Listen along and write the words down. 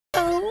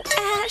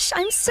Ash,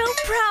 I'm so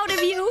proud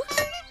of you.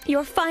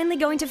 You're finally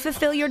going to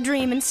fulfill your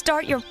dream and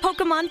start your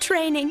Pokémon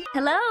training.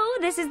 Hello,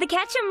 this is the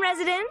Ketchum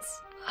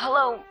residence.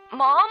 Hello,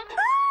 Mom?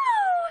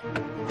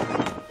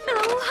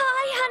 Oh,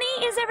 hi,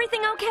 honey. Is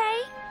everything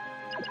okay?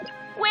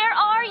 Where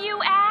are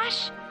you,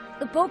 Ash?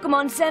 The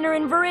Pokémon Center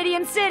in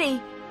Viridian City.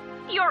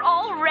 You're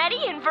already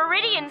in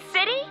Viridian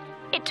City?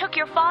 It took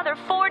your father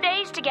 4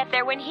 days to get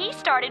there when he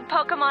started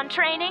Pokémon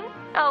training.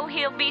 Oh,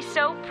 he'll be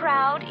so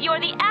proud. You're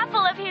the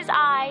apple of his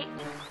eye.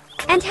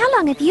 And how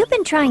long have you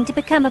been trying to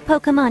become a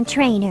Pokémon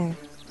trainer?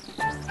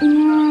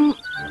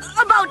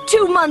 About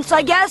 2 months,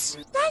 I guess.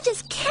 I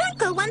just can't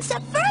go one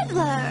step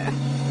further.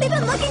 We've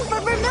been looking for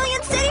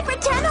Vermilion City for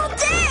 10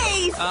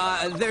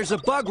 whole days! There's a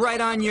bug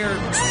right on your...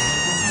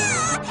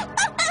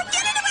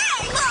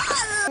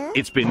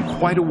 It's been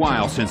quite a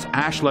while since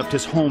Ash left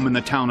his home in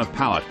the town of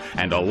Pallet,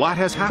 and a lot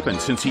has happened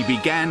since he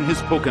began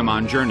his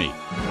Pokémon journey.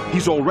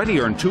 He's already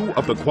earned 2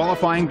 of the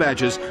qualifying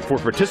badges for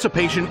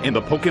participation in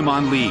the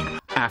Pokémon League.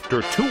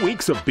 After 2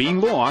 weeks of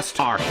being lost,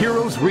 our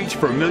heroes reach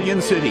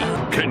Vermilion City.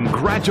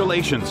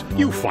 Congratulations!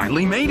 You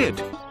finally made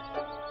it!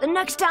 The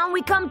next town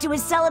we come to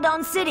is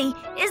Celadon City.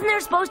 Isn't there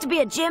supposed to be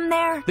a gym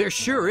there? There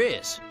sure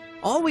is.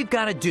 All we've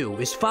got to do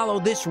is follow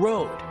this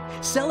road.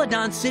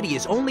 Celadon City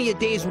is only a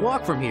day's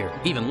walk from here,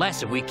 even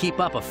less if we keep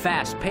up a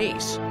fast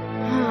pace.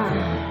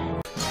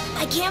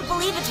 I can't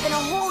believe it's been a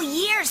whole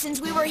year since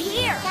we were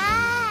here.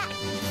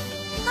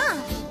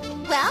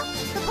 Well,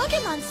 the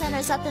Pokémon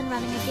Center's up and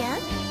running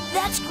again.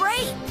 That's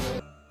great.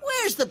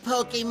 Where's the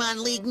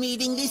Pokémon League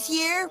meeting this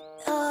year?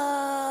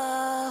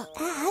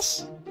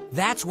 Ash?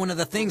 That's one of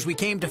the things we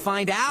came to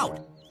find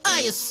out.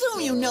 I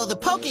assume you know the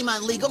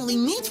Pokémon League only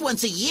meets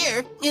once a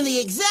year in the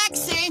exact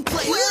same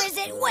place. Where is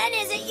it? When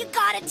is it? You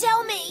gotta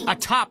tell me.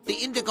 Atop the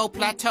Indigo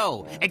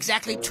Plateau,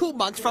 exactly 2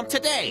 months from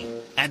today.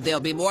 And there'll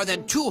be more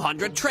than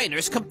 200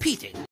 trainers competing.